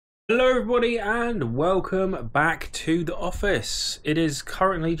Hello everybody and welcome back to the office. It is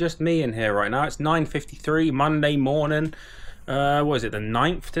currently just me in here right now. It's 9:53 Monday morning. What is it, the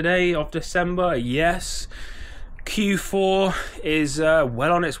 9th today of December? Yes. Q4 is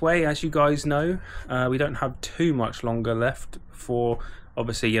well on its way, as you guys know. We don't have too much longer left for,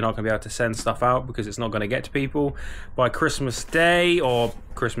 obviously you're not going to be able to send stuff out because it's not going to get to people by Christmas Day or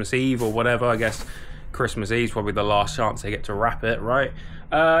Christmas Eve or whatever. I guess Christmas Eve is probably the last chance they get to wrap it, right?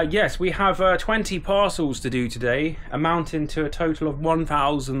 Yes, we have 20 parcels to do today, amounting to a total of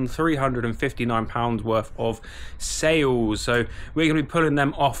 £1,359 worth of sales. So we're going to be pulling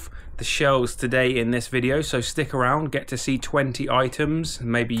them off the shelves today in this video, so stick around, get to see 20 items.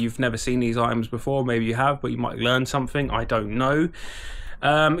 Maybe you've never seen these items before, maybe you have, but you might learn something, I don't know.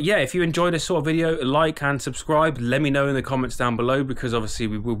 Yeah, if you enjoy this sort of video, like and subscribe. Let me know in the comments down below, because obviously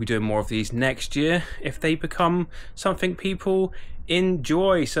we will be doing more of these next year if they become something people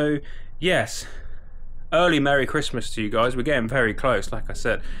enjoy. So yes, early Merry Christmas to you guys. We're getting very close. Like I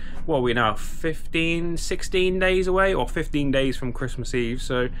said, what are we now, 16 days away, or 15 days from Christmas Eve?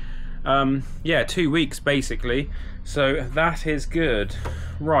 So yeah, 2 weeks basically, so that is good.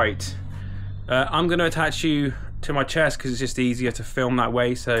 Right, I'm going to attach you to my chest because it's just easier to film that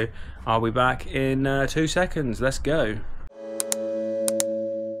way, so I'll be back in 2 seconds. Let's go.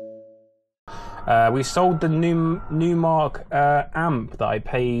 We sold the Newmark amp that I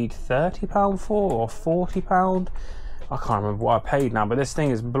paid £30 for, or £40. I can't remember what I paid now, but this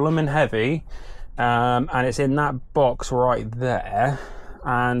thing is blooming heavy, and it's in that box right there.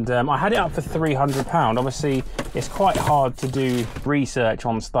 And I had it up for £300. Obviously it's quite hard to do research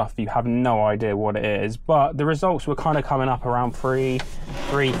on stuff you have no idea what it is, but the results were kind of coming up around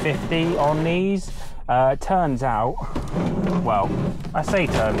 £350 on these. Turns out, well, I say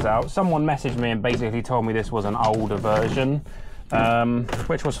turns out, someone messaged me and basically told me this was an older version,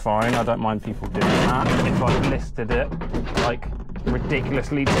 which was fine. I don't mind people doing that if I listed it like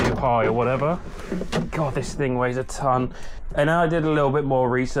ridiculously too high or whatever. God, this thing weighs a ton. And I did a little bit more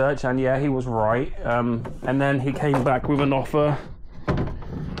research, and yeah, he was right. And then he came back with an offer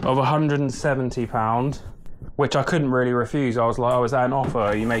of £170, which I couldn't really refuse. I was like, oh, is that an offer?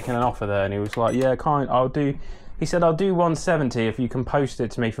 Are you making an offer there? And he was like, yeah, I'll do. He said, I'll do 170 if you can post it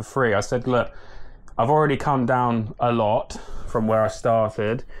to me for free. I said, look, I've already come down a lot from where I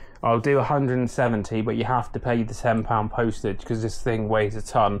started. I'll do 170, but you have to pay the £10 postage because this thing weighs a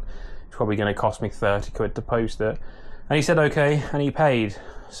ton. It's probably going to cost me 30 quid to post it. And he said okay, and he paid.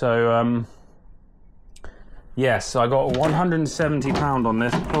 So yes, I got £170 on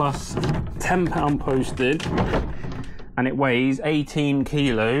this plus £10 postage, and it weighs 18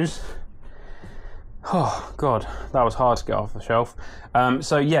 kilos. Oh god, that was hard to get off the shelf.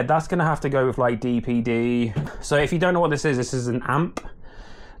 So yeah, that's gonna have to go with like DPD. So if you don't know what this is an amp,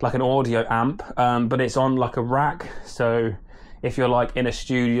 like an audio amp, but it's on like a rack. So if you're like in a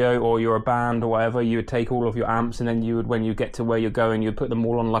studio or you're a band or whatever, you would take all of your amps, and then you would, when you get to where you're going, you'd put them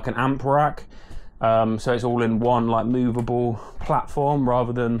all on like an amp rack. So it's all in one like movable platform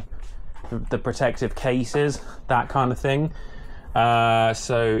rather than the protective cases, that kind of thing.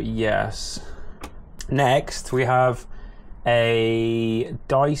 So yes. Next we have a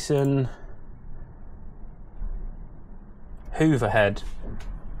Dyson Hoover head.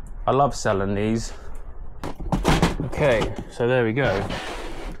 I love selling these. Okay, so there we go.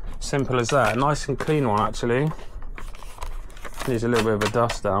 Simple as that. Nice and clean one actually. Needs a little bit of a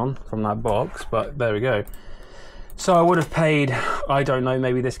dust down from that box, but there we go. So I would have paid, I don't know,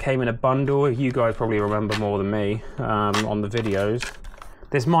 maybe this came in a bundle. You guys probably remember more than me on the videos.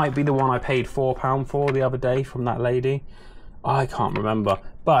 This might be the one I paid £4 for the other day from that lady. I can't remember,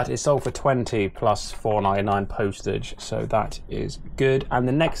 but it sold for 20 plus £4.99 postage, so that is good. And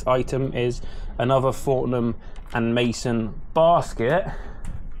the next item is another Fortnum and Mason basket,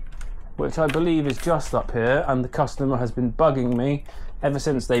 which I believe is just up here, and the customer has been bugging me ever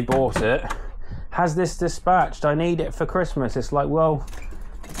since they bought it. Has this dispatched? I need it for Christmas. It's like, well,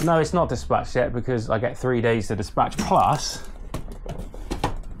 no, it's not dispatched yet because I get 3 days to dispatch, plus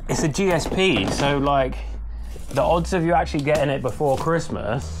it's a GSP, so like the odds of you actually getting it before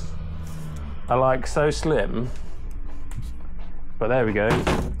Christmas are like so slim. But there we go.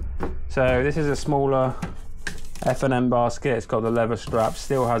 So this is a smaller F&M basket. It's got the leather strap,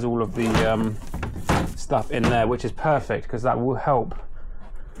 still has all of the stuff in there, which is perfect because that will help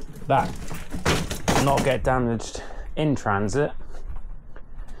that not get damaged in transit.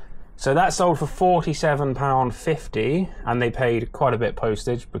 So that sold for £47.50, and they paid quite a bit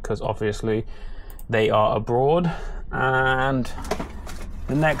postage because obviously they are abroad. And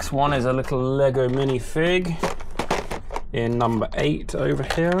the next one is a little Lego minifig. in number 8 over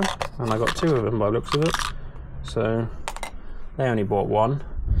here, and I got 2 of them by the looks of it. So they only bought 1.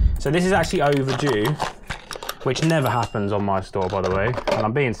 So this is actually overdue, which never happens on my store, by the way, and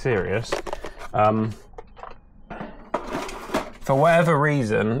I'm being serious. For whatever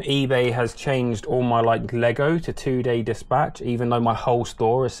reason, eBay has changed all my like Lego to 2-day dispatch, even though my whole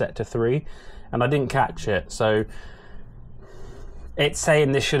store is set to 3, and I didn't catch it. So it's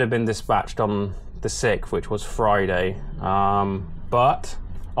saying this should have been dispatched on the 6th, which was Friday, but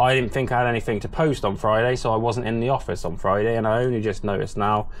I didn't think I had anything to post on Friday, so I wasn't in the office on Friday, and I only just noticed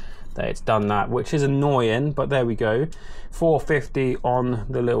now that it's done that, which is annoying, but there we go. $4.50 on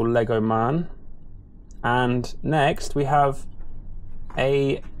the little Lego man. And next we have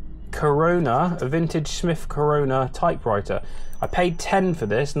a Corona, a vintage Smith Corona typewriter. I paid 10 for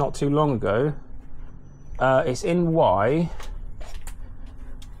this not too long ago. It's in Y,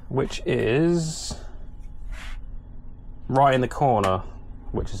 which is right in the corner,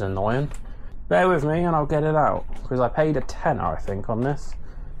 which is annoying. Bear with me and I'll get it out, because I paid a tenner, I think, on this.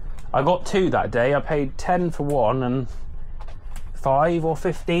 I got 2 that day. I paid 10 for one and 5 or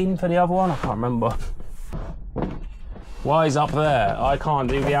 15 for the other one. I can't remember. Why is up there? I can't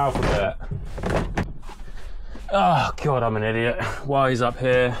do the alphabet. Oh God, I'm an idiot. Why is up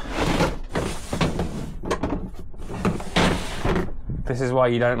here? This is why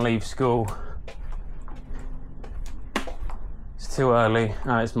you don't leave school. It's too early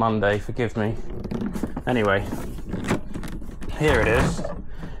and it's Monday, forgive me. Anyway, here it is.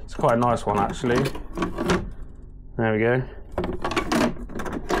 It's quite a nice one actually. There we go.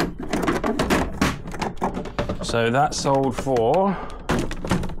 So that sold for,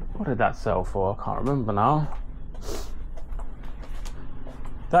 what did that sell for? I can't remember now.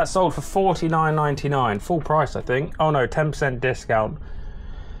 That sold for $49.99, full price I think. Oh no, 10% discount.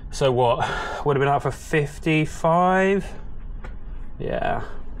 So what, would have been out for 55? Yeah,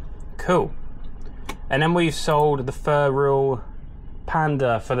 cool. And then we've sold the Fur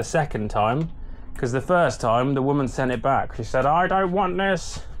Panda for the second time, because the first time the woman sent it back. She said, I don't want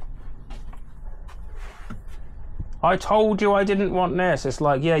this. I told you I didn't want this. It's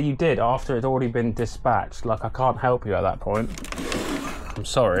like, yeah, you did after it's already been dispatched. Like, I can't help you at that point. I'm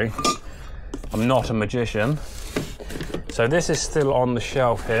sorry. I'm not a magician. So this is still on the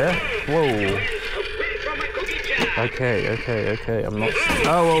shelf here. Whoa. Okay. I'm not.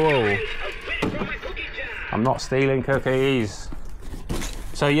 Oh, whoa. I'm not stealing cookies.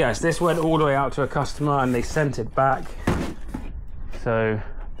 So yes, this went all the way out to a customer and they sent it back. So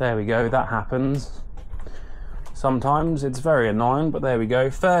there we go. That happens. Sometimes it's very annoying, but there we go.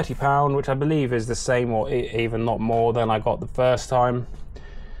 £30, which I believe is the same or even not more than I got the first time.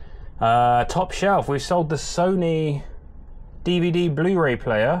 Top shelf, we sold the Sony DVD Blu-ray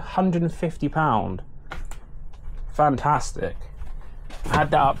player, £150. Fantastic. I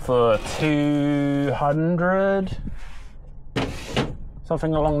had that up for 200,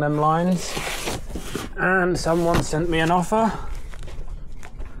 something along them lines. And someone sent me an offer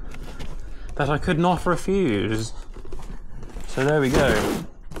that I could not refuse. So there we go.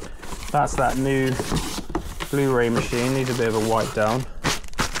 That's that new Blu-ray machine. Needs a bit of a wipe down.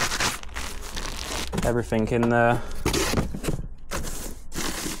 Everything in there.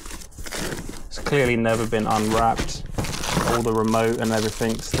 It's clearly never been unwrapped. All the remote and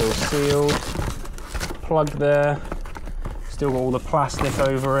everything's still sealed. Plug there. Still got all the plastic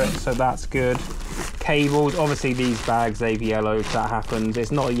over it, so that's good. Cables, obviously these bags, they've yellowed, that happens.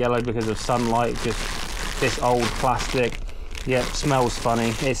 It's not yellowed because of sunlight, just this old plastic. Yep, smells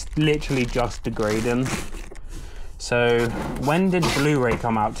funny. It's literally just degrading. So when did Blu-ray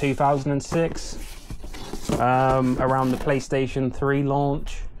come out? 2006? Around the PlayStation 3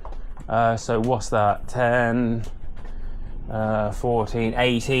 launch. So what's that? 10, 14,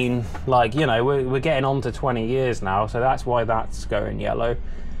 18. Like, you know, we're getting on to 20 years now, so that's why that's going yellow.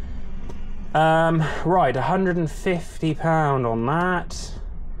 Right, £150 on that,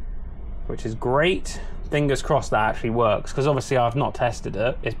 which is great. Fingers crossed that actually works, because obviously I've not tested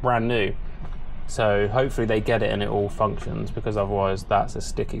it. It's brand new. So hopefully they get it and it all functions, because otherwise that's a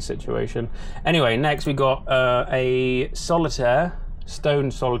sticky situation. Anyway, next we got a solitaire,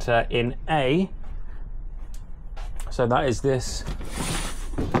 stone solitaire in A. So that is this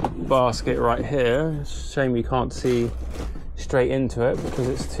basket right here. It's a shame you can't see straight into it because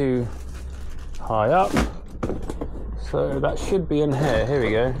it's too high up. So that should be in here. Here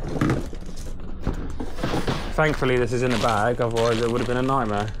we go. Thankfully this is in a bag, otherwise it would have been a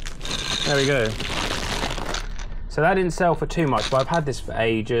nightmare. There we go. So that didn't sell for too much, but I've had this for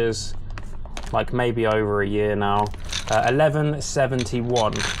ages, like maybe over a year now.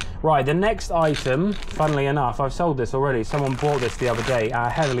 11.71, Right, the next item, funnily enough, I've sold this already. Someone bought this the other day at a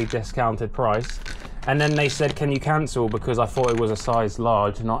heavily discounted price. And then they said, can you cancel? Because I thought it was a size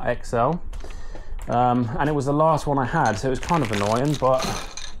large, not XL. And it was the last one I had, so it was kind of annoying, but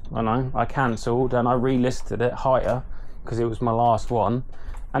I know, I cancelled and I relisted it higher because it was my last one.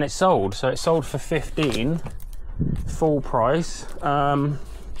 And it sold, so it sold for 15, full price.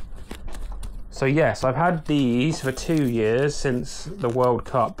 So yes, I've had these for 2 years since the World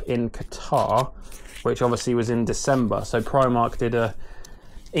Cup in Qatar, which obviously was in December. So Primark did a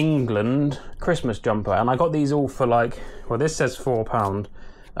England Christmas jumper, and I got these all for like, well, this says £4.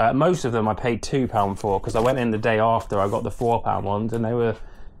 Most of them I paid £2 for, because I went in the day after I got the £4 ones and they were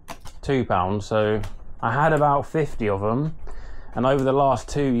 £2. So I had about 50 of them, and over the last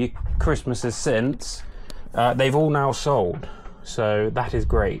 2 Christmases since, they've all now sold. So that is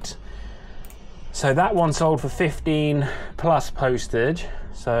great. So that one sold for 15 plus postage,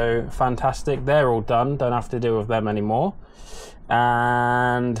 so fantastic. They're all done, don't have to deal with them anymore.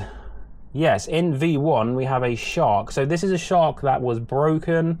 And yes, in V1 we have a shark. So this is a shark that was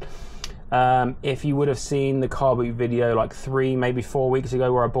broken. If you would have seen the CARBOOT video like 3, maybe 4 weeks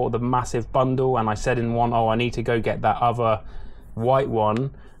ago, where I bought the massive bundle and I said in one, oh, I need to go get that other white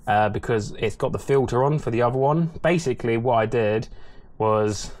one because it's got the filter on for the other one. Basically what I did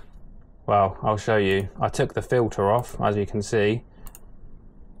was, well, I'll show you. I took the filter off, as you can see,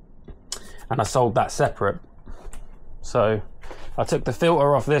 and I sold that separate. So I took the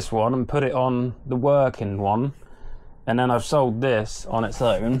filter off this one and put it on the working one, and then I've sold this on its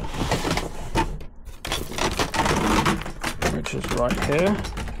own, which is right here.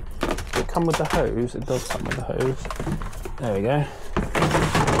 Does it come with the hose? It does come with the hose. There we go.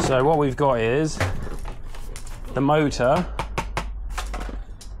 So what we've got is the motor,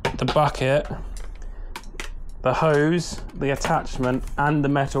 the bucket, the hose, the attachment, and the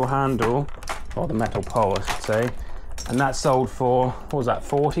metal handle, or the metal pole I should say, and that sold for, what was that,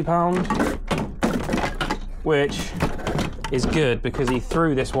 £40? Which is good because he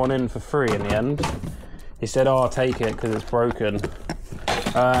threw this one in for free in the end. He said, oh, I'll take it because it's broken.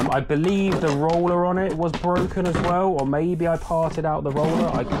 I believe the roller on it was broken as well, or maybe I parted out the roller,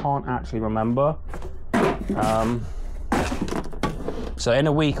 I can't actually remember. So in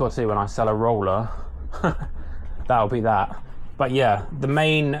a week or two when I sell a roller, that'll be that. But yeah, the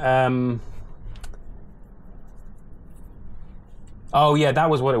main, oh yeah, that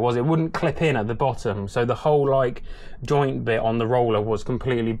was what it was. It wouldn't clip in at the bottom. So the whole like joint bit on the roller was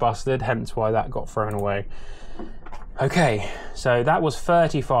completely busted, hence why that got thrown away. Okay, so that was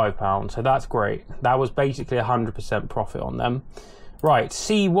 £35, so that's great. That was basically 100% profit on them. Right,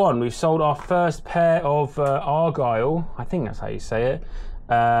 C1, we've sold our first pair of Argyle, I think that's how you say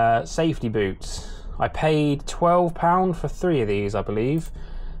it, safety boots. I paid £12 for 3 of these, I believe,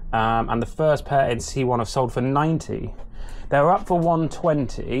 and the first pair in C1 have sold for 90. They were up for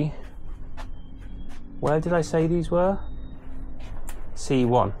 120. Where did I say these were?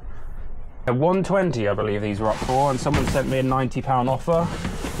 C1. At 120, I believe these were up for, and someone sent me a £90 offer.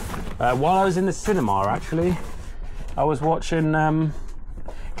 While I was in the cinema, actually, I was watching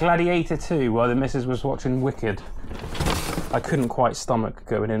Gladiator 2 while the missus was watching Wicked. I couldn't quite stomach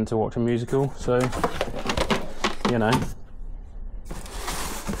going in to watch a musical, so, you know.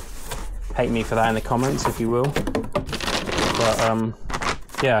 Hate me for that in the comments, if you will. But,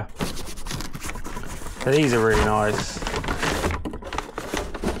 yeah. So these are really nice.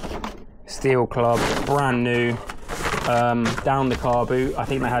 Steel Club, brand new, down the car boot. I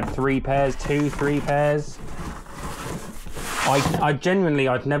think they had 3 pairs, 3 pairs. I genuinely,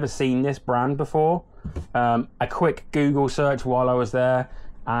 I've never seen this brand before. A quick Google search while I was there,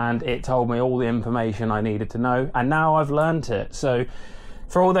 and it told me all the information I needed to know, and now I've learnt it. So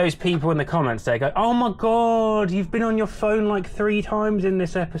for all those people in the comments, they go, oh my God, you've been on your phone like 3 times in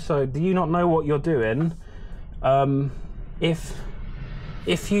this episode. Do you not know what you're doing?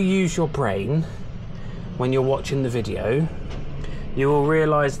 If you use your brain when you're watching the video, you will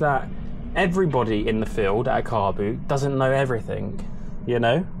realise that everybody in the field at a car boot doesn't know everything, you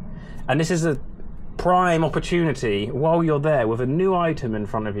know? And this is a prime opportunity while you're there with a new item in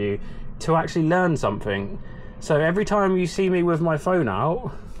front of you to actually learn something. So every time you see me with my phone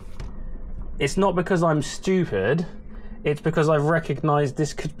out, it's not because I'm stupid, it's because I've recognised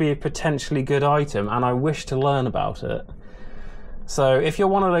this could be a potentially good item and I wish to learn about it. So if you're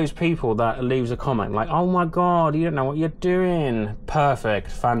one of those people that leaves a comment like, oh my God, you don't know what you're doing.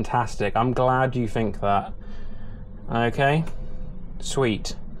 Perfect, fantastic. I'm glad you think that. Okay,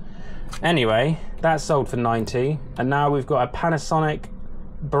 sweet. Anyway, that's sold for 90. And now we've got a Panasonic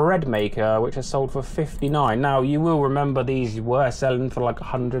bread maker, which has sold for 59. Now, you will remember these were selling for like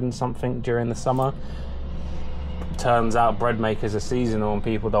 100 and something during the summer. Turns out bread makers are seasonal and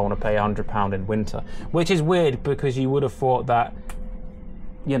people don't want to pay £100 in winter, which is weird because you would have thought that,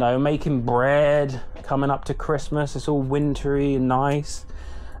 you know, making bread coming up to Christmas, it's all wintry and nice.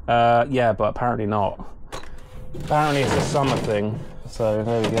 Yeah, but apparently not. Apparently it's a summer thing. So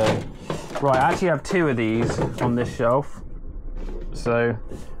there we go. Right, I actually have 2 of these on this shelf. So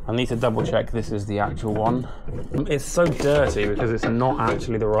I need to double check this is the actual one. It's so dirty because it's not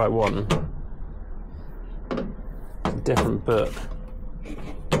actually the right one. It's a different book.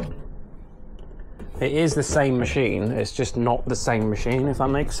 It is the same machine, it's just not the same machine, if that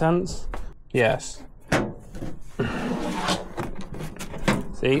makes sense. Yes.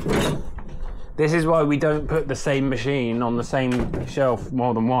 See? This is why we don't put the same machine on the same shelf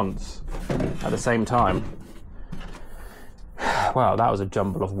more than once at the same time. Wow, that was a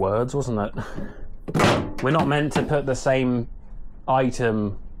jumble of words, wasn't it? We're not meant to put the same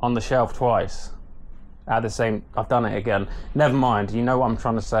item on the shelf twice at the same... I've done it again. Never mind, you know what I'm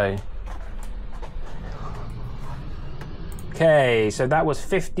trying to say. Okay, so that was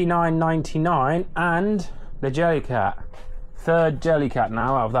 $59.99 and the Jellycat. 3rd Jellycat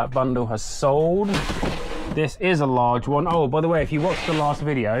now out of that bundle has sold. This is a large one. Oh, by the way, if you watched the last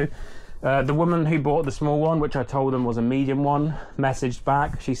video, the woman who bought the small one, which I told them was a medium one, messaged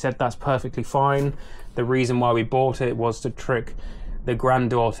back. She said that's perfectly fine. The reason why we bought it was to trick the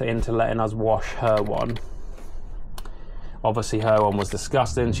granddaughter into letting us wash her one. Obviously her one was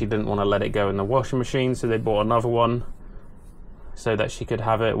disgusting. She didn't want to let it go in the washing machine, so they bought another one so that she could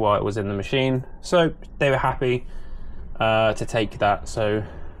have it while it was in the machine. So they were happy to take that. So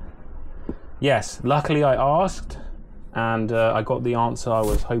yes, luckily I asked and I got the answer I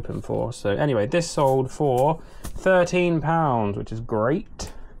was hoping for. So anyway, this sold for £13, which is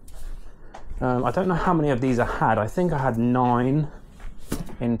great. I don't know how many of these I had. I think I had 9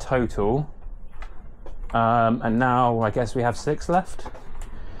 in total. And now I guess we have 6 left.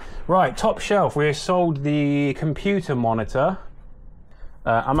 Right, top shelf, we sold the computer monitor.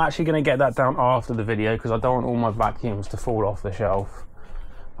 I'm actually going to get that down after the video because I don't want all my vacuums to fall off the shelf.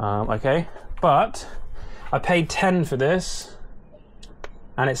 Okay, but I paid 10 for this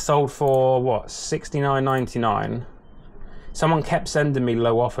and it sold for what, $69.99. Someone kept sending me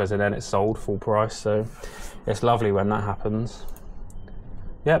low offers and then it sold full price, so it's lovely when that happens.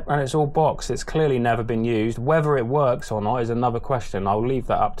 Yep, and it's all boxed. It's clearly never been used. Whether it works or not is another question. I'll leave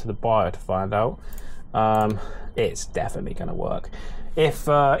that up to the buyer to find out. It's definitely going to work. If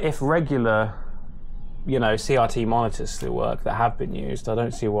regular, you know, CRT monitors still work that have been used, I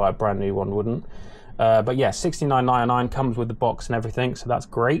don't see why a brand new one wouldn't. But yeah, $69.99 comes with the box and everything, so that's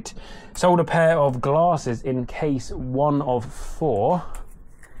great. Sold a pair of glasses in case 1 of 4.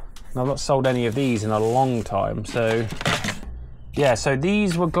 And I've not sold any of these in a long time, so yeah. So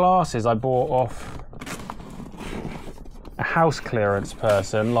these were glasses I bought off a house clearance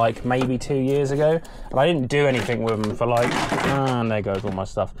person like maybe 2 years ago, and I didn't do anything with them for like, and there goes all my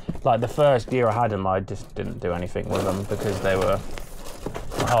stuff. Like the first year I had them, I just didn't do anything with them because they were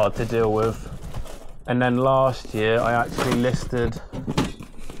hard to deal with. And then last year I actually listed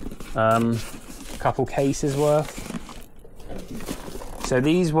a couple cases worth. So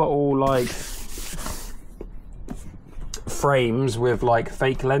these were all like frames with like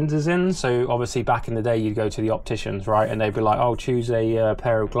fake lenses in. So obviously back in the day you'd go to the opticians, right, and they'd be like, oh, choose a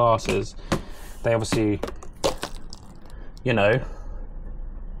pair of glasses. They obviously, you know,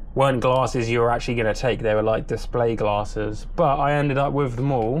 weren't glasses you were actually going to take. They were like display glasses, but I ended up with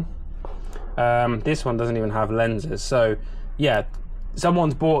them all. This one doesn't even have lenses, so yeah,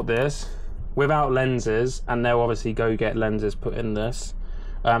 someone's bought this without lenses and they'll obviously go get lenses put in this.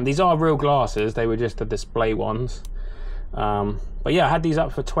 These are real glasses, they were just the display ones. But yeah, I had these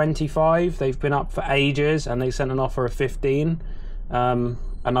up for 25. They've been up for ages and they sent an offer of 15, and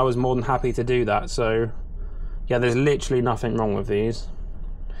I was more than happy to do that. So yeah, there's literally nothing wrong with these.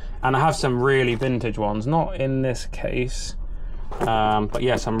 And I have some really vintage ones, not in this case, but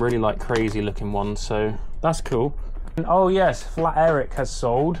yeah, some really like crazy looking ones, so that's cool. And oh yes, Flat Eric has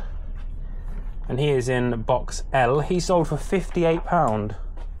sold, and he is in box L. He sold for £58.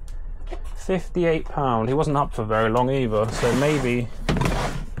 £58. He wasn't up for very long either, so maybe,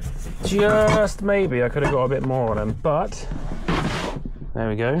 just maybe, I could have got a bit more on him, but there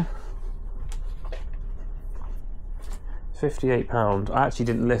we go. £58. I actually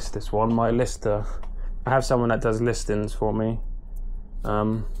didn't list this one. My lister, I have someone that does listings for me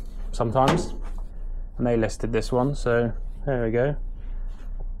sometimes, and they listed this one, so there we go.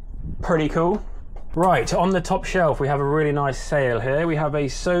 Pretty cool. Right, on the top shelf we have a really nice sale here. We have a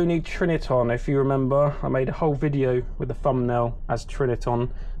Sony Triniton. If you remember, I made a whole video with the thumbnail as Triniton.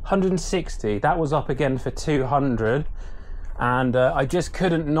 160, that was up again for 200, and I just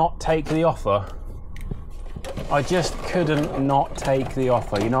couldn't not take the offer. I just couldn't not take the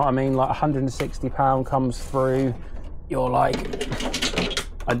offer, you know what I mean? Like £160 comes through, you're like,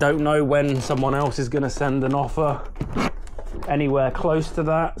 I don't know when someone else is gonna send an offer anywhere close to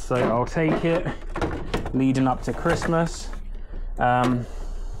that, so I'll take it. Leading up to Christmas. I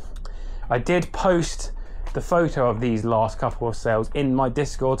did post the photo of these last couple of sales in my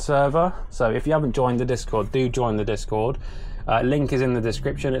Discord server, so if you haven't joined the Discord, do join the Discord. Link is in the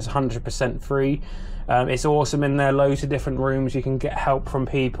description. It's 100% free. It's awesome in there, loads of different rooms. You can get help from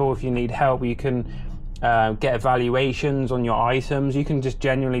people if you need help. You can get evaluations on your items. You can just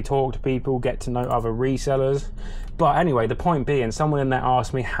genuinely talk to people, get to know other resellers. But anyway, the point being, someone in there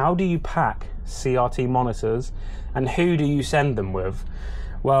asked me, how do you pack CRT monitors and who do you send them with?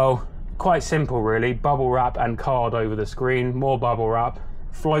 Well, quite simple really. Bubble wrap and card over the screen, more bubble wrap,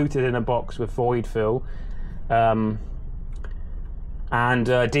 floated in a box with void fill, and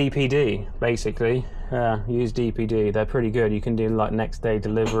DPD basically. Use DPD, they're pretty good. You can do like next day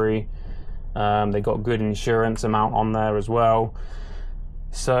delivery. They got good insurance amount on there as well.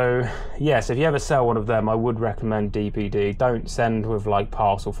 So yes, if you ever sell one of them, I would recommend DPD. Don't send with like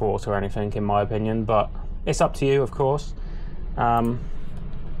parcel force or anything, in my opinion, but it's up to you, of course.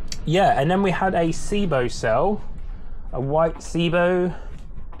 Yeah, and then we had a SIBO sell, a white SIBO.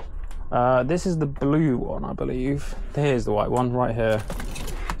 This is the blue one, I believe. Here's the white one right here.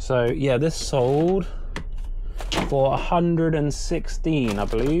 So yeah, this sold for 116, I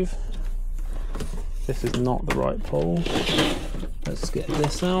believe. This is not the right pole. Let's get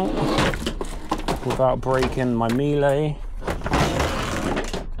this out without breaking my melee.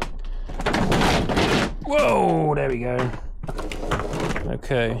 Whoa, there we go.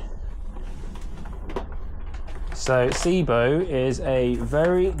 Okay. So SIBO is a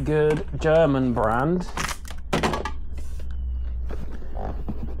very good German brand.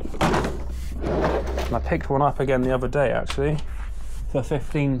 I picked one up again the other day actually for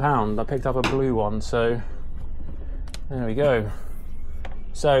 £15. I picked up a blue one, so there we go.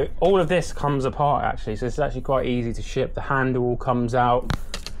 So all of this comes apart actually, so it's actually quite easy to ship. The handle all comes out,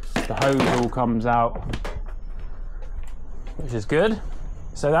 the hose all comes out, which is good.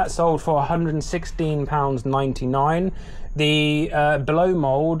 So that sold for £116.99. The blow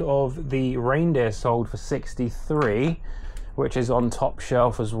mold of the reindeer sold for 63, which is on top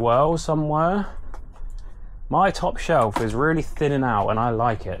shelf as well somewhere. My top shelf is really thinning out and I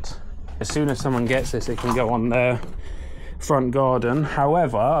like it. As soon as someone gets this, it can go on their front garden.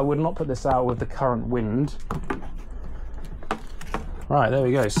 However, I would not put this out with the current wind. Right, there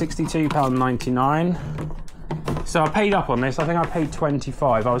we go, £62.99. So I paid up on this. I think I paid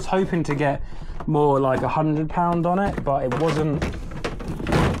 25. I was hoping to get more like £100 on it, but it wasn't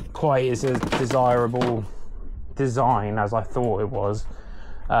quite as a desirable design as I thought it was.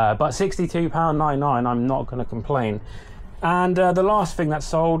 But £62.99, I'm not going to complain. And the last thing that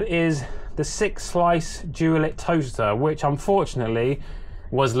sold is the 6-slice dualit toaster, which unfortunately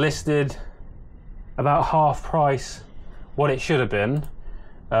was listed about half price what it should have been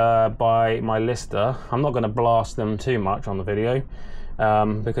by my lister. I'm not going to blast them too much on the video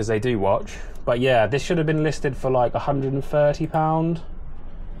because they do watch. But yeah, this should have been listed for like £130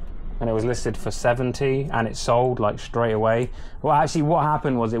 and it was listed for 70 and it sold like straight away. Well, actually what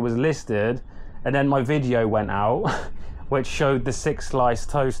happened was it was listed and then my video went out which showed the 6-slice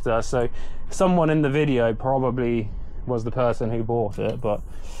toaster. So someone in the video probably was the person who bought it, but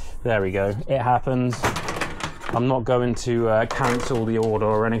there we go. It happens. I'm not going to cancel the order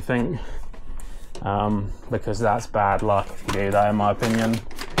or anything because that's bad luck if you do that, in my opinion.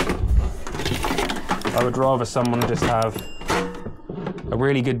 I would rather someone just have a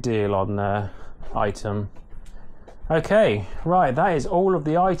really good deal on their item. Okay, right, that is all of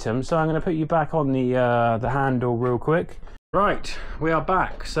the items, so I'm going to put you back on the handle real quick. Right, we are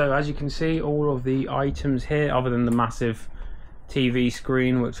back. So as you can see, all of the items here, other than the massive TV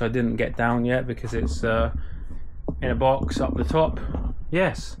screen, which I didn't get down yet because it's in a box up the top.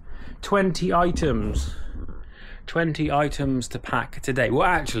 Yes, 20 items. 20 items to pack today. Well,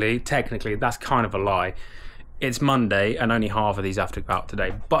 actually, technically, that's kind of a lie. It's Monday and only half of these have to go out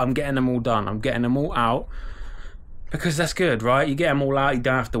today, but I'm getting them all done. I'm getting them all out because that's good, right? You get them all out, you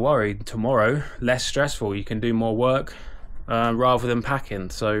don't have to worry. Tomorrow, less stressful. You can do more work rather than packing,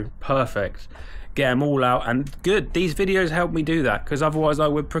 so perfect. Get them all out, and good. These videos help me do that because otherwise I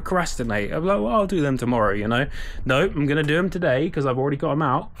would procrastinate. I'm like, well, I'll do them tomorrow, you know. No, I'm going to do them today because I've already got them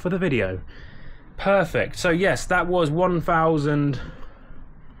out for the video. Perfect. So yes, that was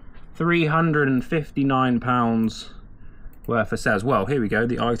 £1,359 worth of sales. Well, here we go,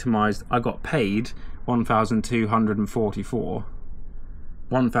 the itemised, I got paid 1,244.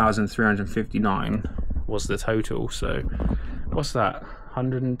 1,359 was the total, so what's that,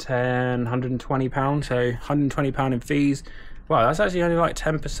 110, 120 pounds, so 120 pound in fees. Wow, that's actually only like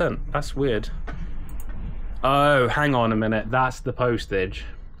 10%. That's weird. Oh, hang on a minute, that's the postage.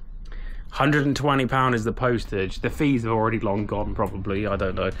 120 pound is the postage. The fees have already long gone, probably, I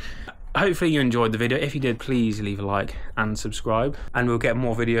don't know. Hopefully you enjoyed the video. If you did, please leave a like and subscribe, and we'll get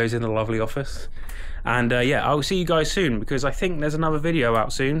more videos in the lovely office. And yeah, I'll see you guys soon, because I think there's another video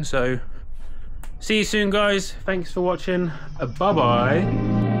out soon. So see you soon, guys. Thanks for watching. Bye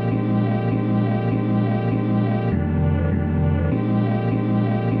bye.